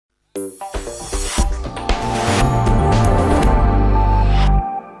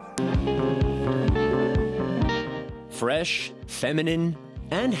Fresh, feminine,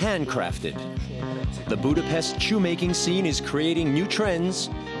 and handcrafted. The Budapest shoemaking scene is creating new trends,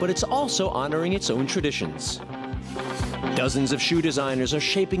 but it's also honoring its own traditions. Dozens of shoe designers are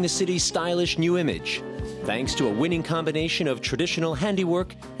shaping the city's stylish new image, thanks to a winning combination of traditional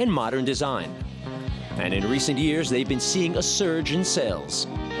handiwork and modern design. And in recent years, they've been seeing a surge in sales.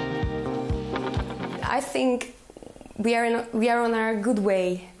 I think we are on our good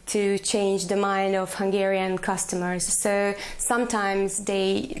way to change the mind of Hungarian customers. So sometimes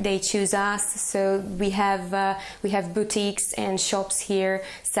they choose us. So we have boutiques and shops here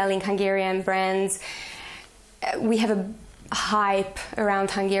selling Hungarian brands. We have a hype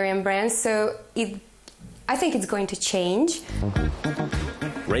around Hungarian brands. So I think it's going to change.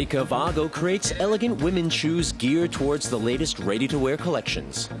 Reka Vago creates elegant women's shoes geared towards the latest ready-to-wear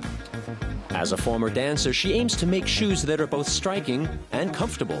collections. As a former dancer, she aims to make shoes that are both striking and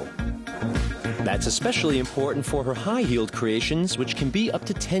comfortable. That's especially important for her high-heeled creations, which can be up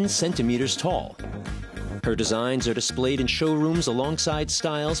to 10 centimeters tall. Her designs are displayed in showrooms alongside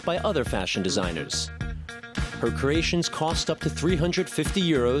styles by other fashion designers. Her creations cost up to 350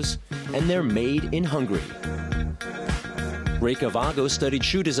 euros, and they're made in Hungary. Reka Vago studied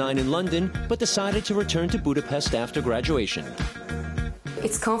shoe design in London, but decided to return to Budapest after graduation.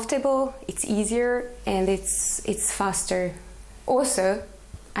 It's comfortable, it's easier, and it's faster. Also,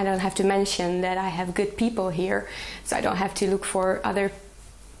 I don't have to mention that I have good people here, so I don't have to look for other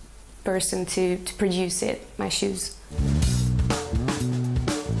person to produce my shoes.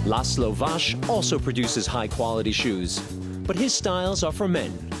 Laszlo Vas also produces high-quality shoes, but his styles are for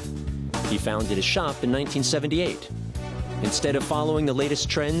men. He founded his shop in 1978. Instead of following the latest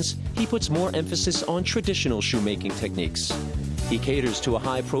trends, he puts more emphasis on traditional shoemaking techniques. He caters to a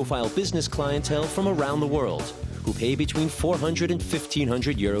high-profile business clientele from around the world, who pay between 400 and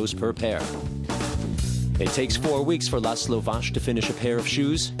 1,500 euros per pair. It takes 4 weeks for Laszlo Vas to finish a pair of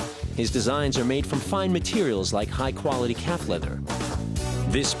shoes. His designs are made from fine materials like high-quality calf leather.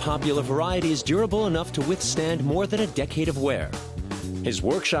 This popular variety is durable enough to withstand more than a decade of wear. His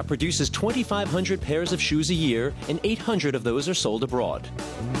workshop produces 2,500 pairs of shoes a year, and 800 of those are sold abroad.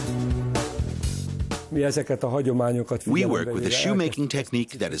 We work with a shoemaking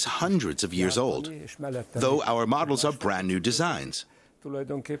technique that is hundreds of years old, though our models are brand new designs.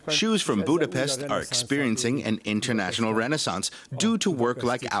 Shoes from Budapest are experiencing an international renaissance due to work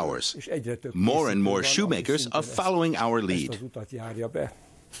like ours. More and more shoemakers are following our lead.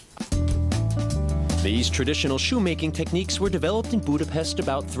 These traditional shoemaking techniques were developed in Budapest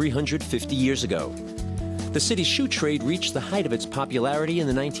about 350 years ago. The city's shoe trade reached the height of its popularity in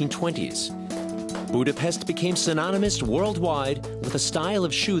the 1920s. Budapest became synonymous worldwide with a style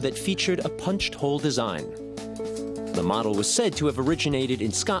of shoe that featured a punched-hole design. The model was said to have originated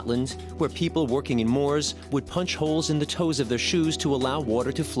in Scotland, where people working in moors would punch holes in the toes of their shoes to allow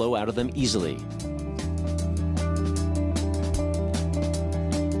water to flow out of them easily.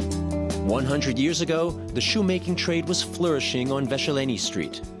 100 years ago, the shoemaking trade was flourishing on Veseleni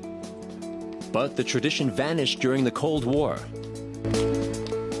Street. But the tradition vanished during the Cold War.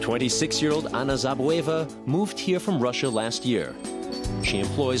 26-year-old Anna Zabueva moved here from Russia last year. She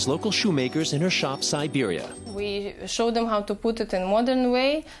employs local shoemakers in her shop, Siberia. We show them how to put it in modern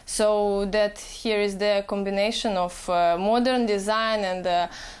way, so that here is the combination of modern design and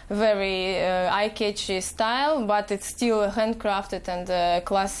very eye-catchy style, but it's still handcrafted and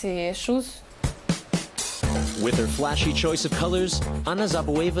classy shoes. With her flashy choice of colors, Anna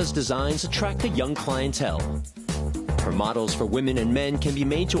Zabueva's designs attract a young clientele. Her models for women and men can be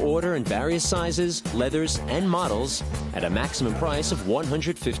made to order in various sizes, leathers, and models at a maximum price of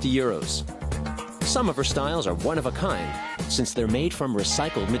 150 euros. Some of her styles are one of a kind, since they're made from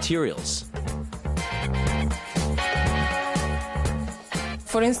recycled materials.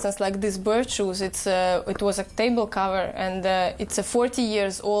 For instance, like this bird shoes, it was a table cover, and it's a 40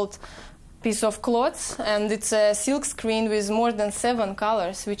 years old piece of cloth, and it's a silk screen with more than 7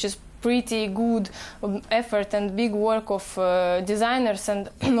 colors, which is pretty good effort and big work of designers and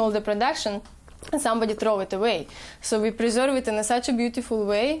all the production. And somebody throw it away. So we preserve it in such a beautiful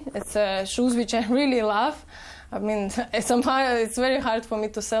way. It's shoes which I really love. I mean, somehow it's very hard for me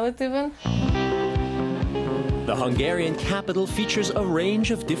to sell it even. The Hungarian capital features a range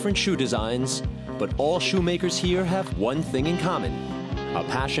of different shoe designs, but all shoemakers here have one thing in common: a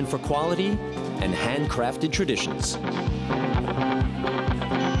passion for quality and handcrafted traditions.